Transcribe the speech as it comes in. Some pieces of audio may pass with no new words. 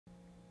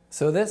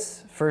So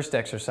this first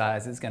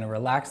exercise is going to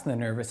relax the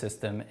nervous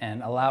system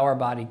and allow our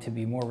body to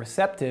be more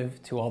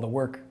receptive to all the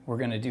work we're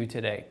going to do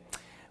today.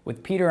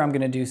 With Peter, I'm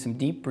going to do some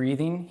deep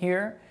breathing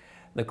here.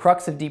 The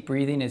crux of deep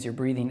breathing is you're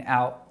breathing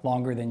out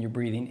longer than you're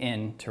breathing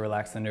in to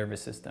relax the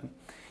nervous system.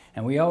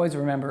 And we always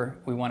remember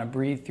we want to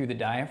breathe through the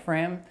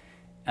diaphragm,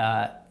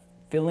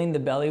 filling the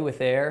belly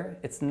with air.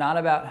 It's not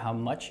about how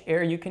much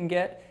air you can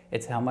get,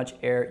 it's how much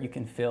air you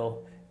can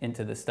fill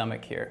into the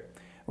stomach here.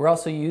 We're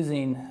also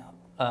using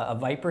a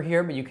Viper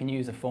here, but you can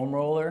use a foam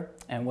roller.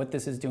 And what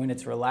this is doing,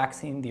 it's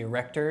relaxing the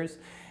erectors,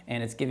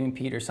 and it's giving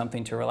Peter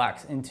something to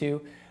relax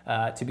into,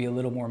 to be a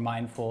little more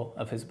mindful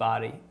of his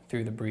body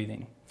through the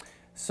breathing.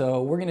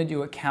 So we're gonna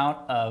do a count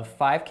of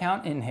 5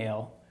 count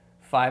inhale,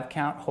 5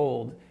 count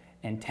hold,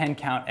 and 10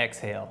 count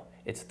exhale.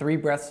 It's 3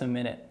 breaths a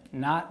minute.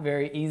 Not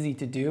very easy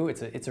to do.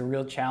 It's a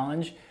real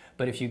challenge,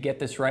 but if you get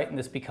this right and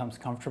this becomes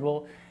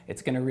comfortable,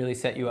 it's gonna really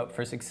set you up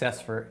for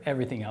success for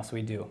everything else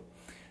we do.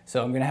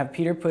 So I'm gonna have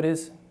Peter put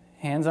his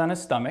hands on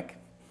his stomach,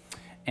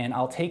 and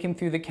I'll take him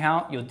through the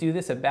count. You'll do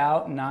this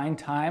about 9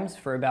 times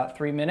for about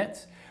 3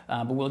 minutes,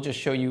 but we'll just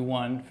show you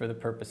one for the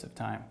purpose of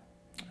time.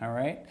 All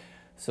right,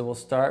 so we'll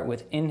start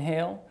with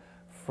inhale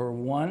for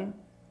 1,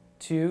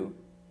 2,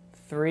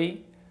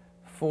 3,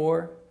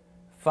 4,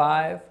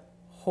 5,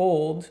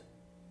 hold,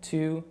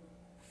 2,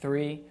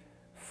 3,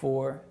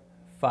 4,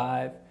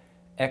 5,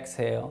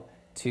 exhale,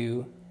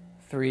 2,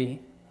 3,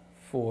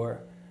 4,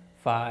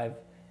 5,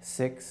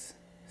 6,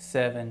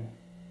 7,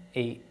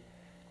 8,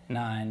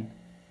 9,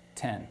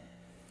 10.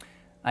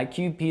 I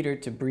cued Peter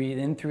to breathe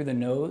in through the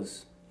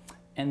nose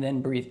and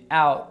then breathe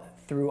out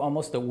through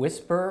almost a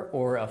whisper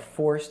or a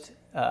forced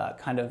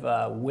kind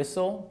of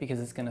whistle,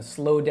 because it's going to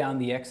slow down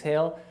the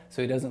exhale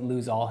so he doesn't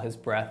lose all his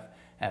breath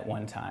at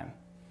one time.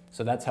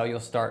 So that's how you'll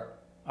start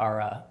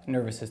our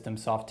nervous system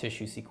soft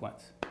tissue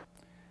sequence.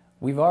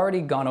 We've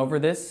already gone over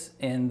this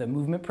in the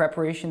movement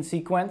preparation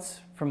sequence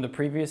from the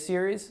previous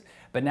series,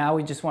 but now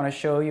we just want to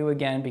show you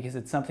again because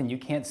it's something you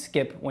can't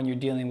skip when you're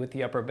dealing with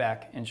the upper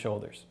back and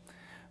shoulders.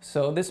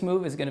 So this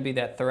move is going to be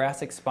that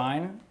thoracic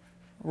spine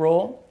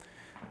roll.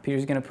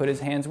 Peter's going to put his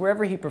hands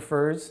wherever he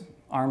prefers,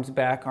 arms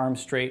back, arms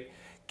straight.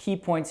 Key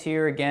points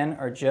here again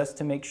are just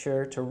to make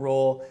sure to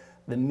roll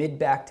the mid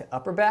back to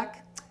upper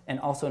back and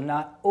also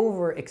not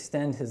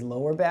overextend his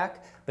lower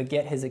back, but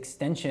get his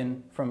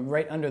extension from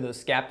right under those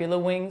scapula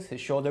wings, his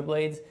shoulder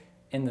blades,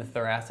 in the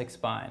thoracic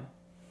spine.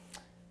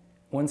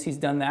 Once he's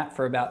done that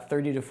for about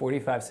 30 to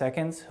 45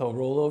 seconds, he'll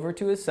roll over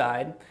to his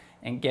side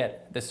and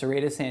get the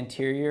serratus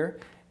anterior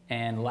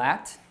and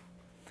lat.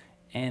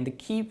 And the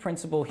key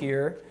principle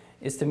here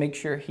is to make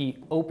sure he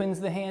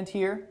opens the hand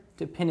here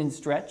to pin and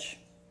stretch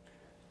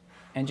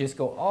and just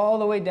go all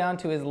the way down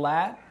to his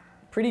lat,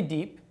 pretty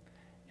deep,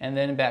 and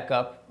then back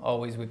up,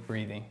 always with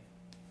breathing.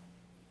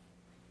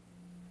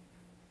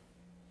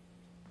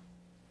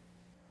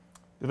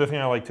 The other thing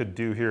I like to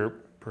do here,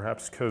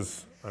 perhaps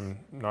because I'm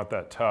not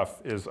that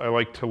tough, is I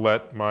like to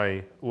let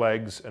my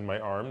legs and my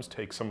arms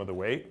take some of the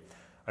weight.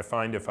 I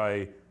find if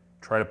I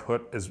try to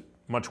put as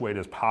much weight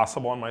as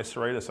possible on my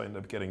serratus, I end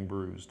up getting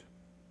bruised.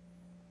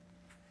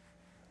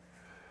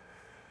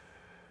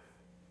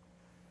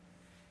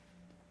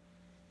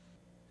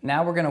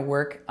 Now we're going to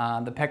work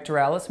on the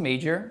pectoralis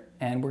major,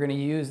 and we're going to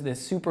use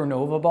this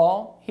supernova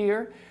ball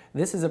here.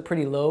 This is a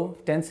pretty low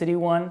density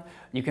one.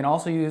 You can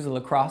also use a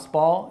lacrosse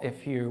ball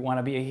if you want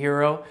to be a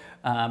hero,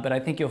 but I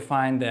think you'll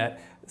find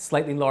that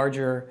slightly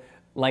larger,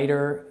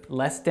 lighter,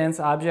 less dense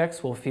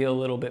objects will feel a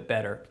little bit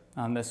better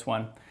on this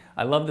one.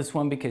 I love this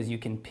one because you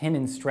can pin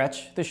and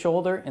stretch the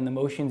shoulder in the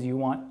motions you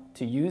want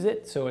to use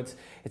it, so it's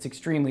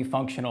extremely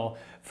functional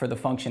for the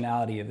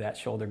functionality of that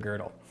shoulder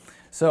girdle.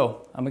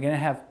 So I'm going to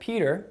have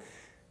Peter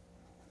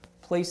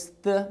place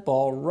the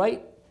ball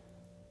right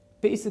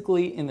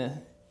basically in the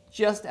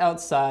just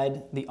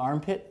outside the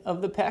armpit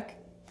of the pec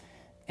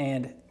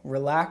and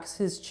relax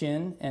his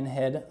chin and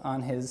head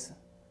on his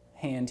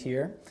hand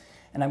here.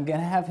 And I'm going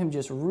to have him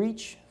just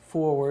reach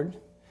forward.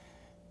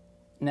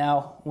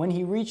 Now, when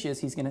he reaches,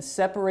 he's going to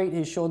separate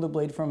his shoulder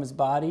blade from his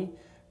body,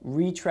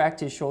 retract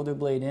his shoulder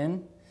blade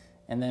in,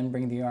 and then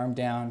bring the arm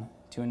down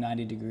to a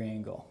 90-degree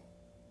angle.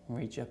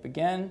 Reach up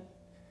again,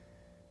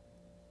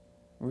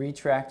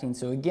 retracting.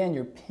 So again,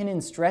 you're pin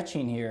and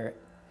stretching here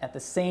at the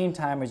same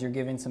time as you're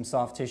giving some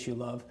soft tissue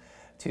love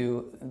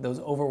to those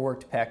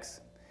overworked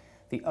pecs.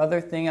 The other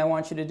thing I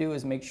want you to do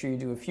is make sure you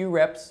do a few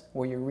reps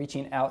where you're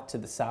reaching out to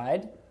the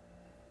side,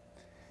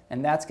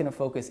 and that's going to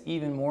focus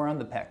even more on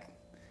the pec.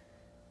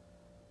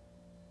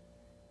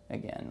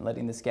 Again,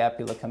 letting the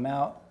scapula come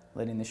out,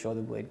 letting the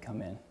shoulder blade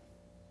come in.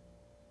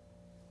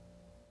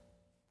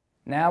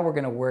 Now we're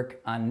going to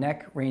work on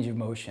neck range of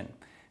motion.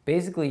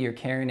 Basically, you're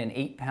carrying an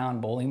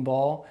 8-pound bowling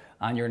ball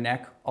on your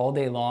neck all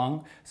day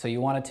long, so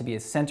you want it to be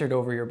as centered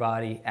over your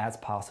body as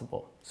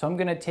possible. So I'm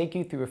going to take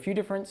you through a few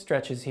different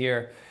stretches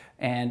here,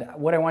 and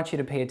what I want you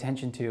to pay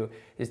attention to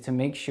is to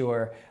make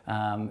sure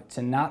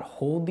to not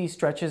hold these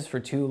stretches for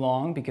too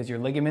long because your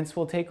ligaments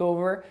will take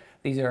over.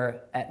 These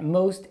are at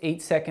most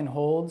 8-second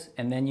holds,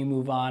 and then you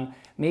move on,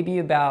 maybe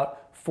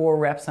about 4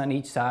 reps on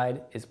each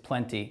side is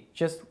plenty,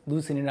 just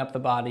loosening up the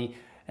body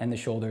and the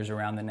shoulders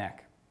around the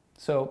neck.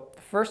 So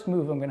the first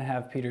move I'm going to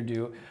have Peter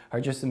do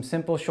are just some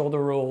simple shoulder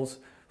rolls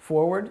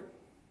forward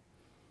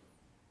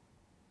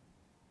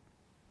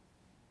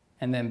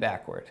and then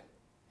backward.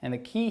 And the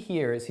key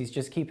here is he's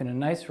just keeping a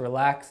nice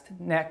relaxed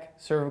neck,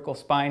 cervical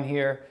spine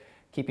here,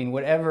 keeping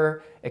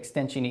whatever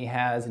extension he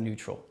has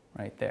neutral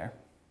right there.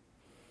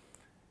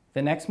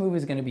 The next move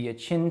is going to be a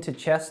chin to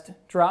chest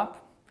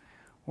drop,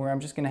 where I'm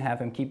just going to have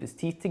him keep his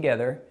teeth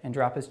together and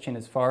drop his chin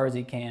as far as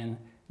he can.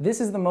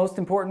 This is the most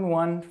important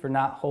one for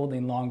not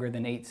holding longer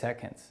than 8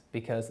 seconds,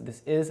 because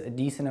this is a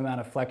decent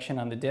amount of flexion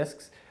on the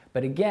discs.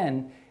 But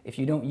again, if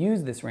you don't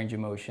use this range of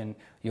motion,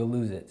 you'll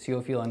lose it. So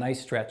you'll feel a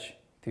nice stretch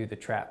through the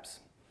traps.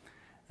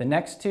 The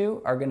next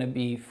two are going to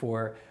be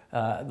for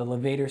the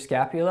levator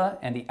scapula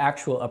and the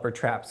actual upper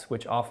traps,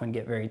 which often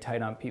get very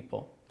tight on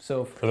people.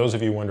 So for those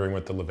of you wondering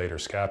what the levator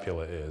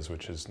scapula is,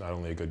 which is not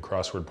only a good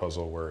crossword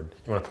puzzle word,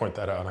 you want to point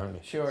that out, don't you?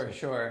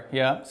 Sure.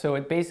 Yeah, so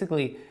it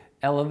basically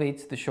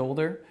elevates the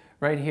shoulder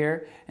right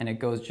here, and it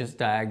goes just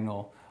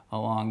diagonal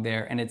along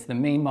there. And it's the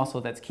main muscle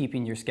that's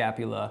keeping your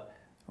scapula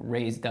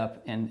raised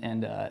up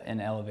and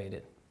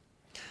elevated.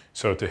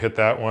 So to hit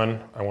that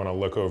one, I want to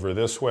look over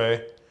this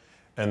way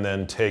and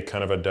then take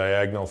kind of a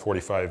diagonal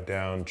 45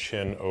 down,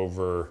 chin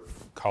over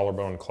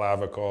collarbone,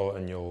 clavicle,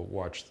 and you'll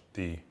watch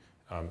the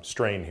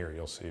strain here,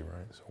 you'll see,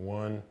 right? So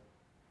 1.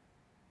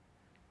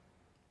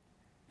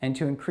 And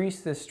to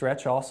increase this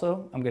stretch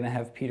also, I'm going to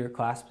have Peter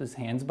clasp his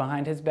hands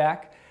behind his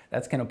back.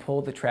 That's going to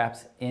pull the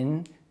traps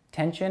in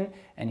tension,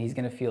 and he's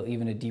going to feel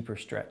even a deeper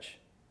stretch.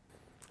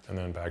 And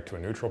then back to a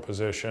neutral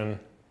position.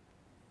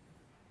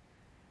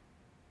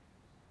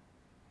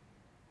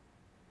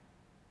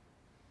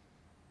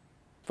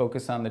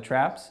 Focus on the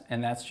traps,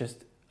 and that's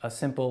just a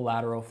simple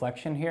lateral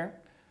flexion here.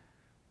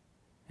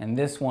 And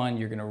this one,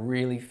 you're going to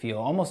really feel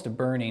almost a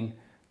burning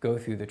go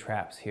through the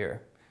traps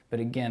here.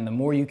 But again, the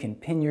more you can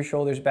pin your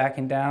shoulders back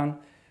and down,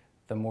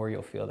 the more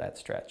you'll feel that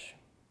stretch.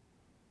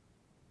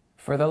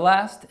 For the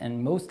last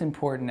and most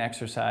important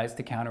exercise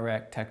to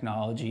counteract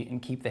technology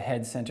and keep the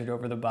head centered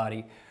over the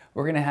body,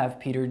 we're going to have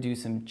Peter do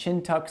some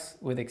chin tucks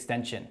with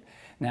extension.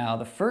 Now,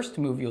 the first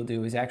move you'll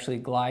do is actually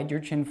glide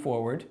your chin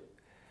forward,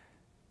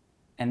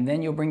 and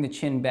then you'll bring the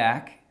chin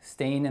back,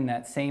 staying in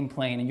that same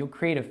plane, and you'll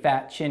create a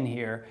fat chin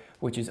here,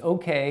 which is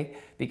okay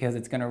because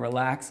it's going to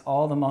relax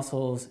all the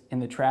muscles in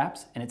the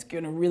traps, and it's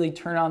going to really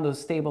turn on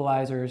those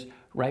stabilizers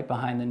right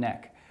behind the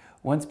neck.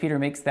 Once Peter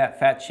makes that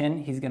fat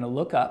chin, he's going to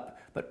look up,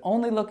 but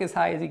only look as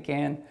high as he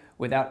can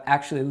without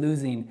actually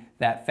losing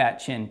that fat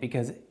chin,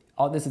 because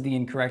this is the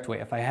incorrect way.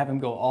 If I have him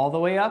go all the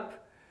way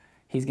up,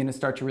 he's going to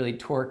start to really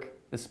torque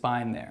the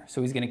spine there.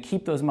 So he's going to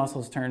keep those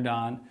muscles turned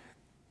on,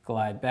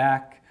 glide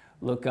back,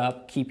 look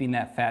up, keeping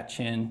that fat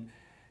chin,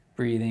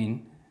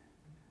 breathing,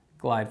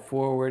 glide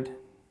forward,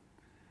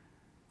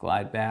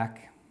 glide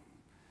back.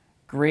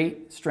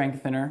 Great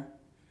strengthener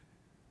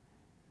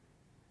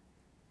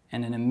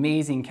and an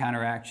amazing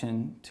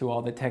counteraction to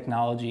all the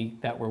technology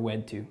that we're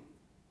wed to.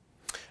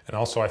 And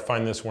also I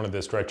find this one of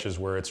the stretches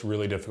where it's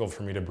really difficult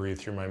for me to breathe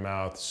through my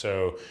mouth.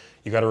 So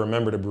you got to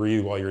remember to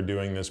breathe while you're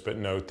doing this, but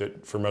note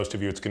that for most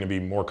of you it's going to be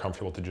more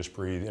comfortable to just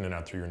breathe in and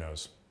out through your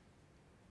nose.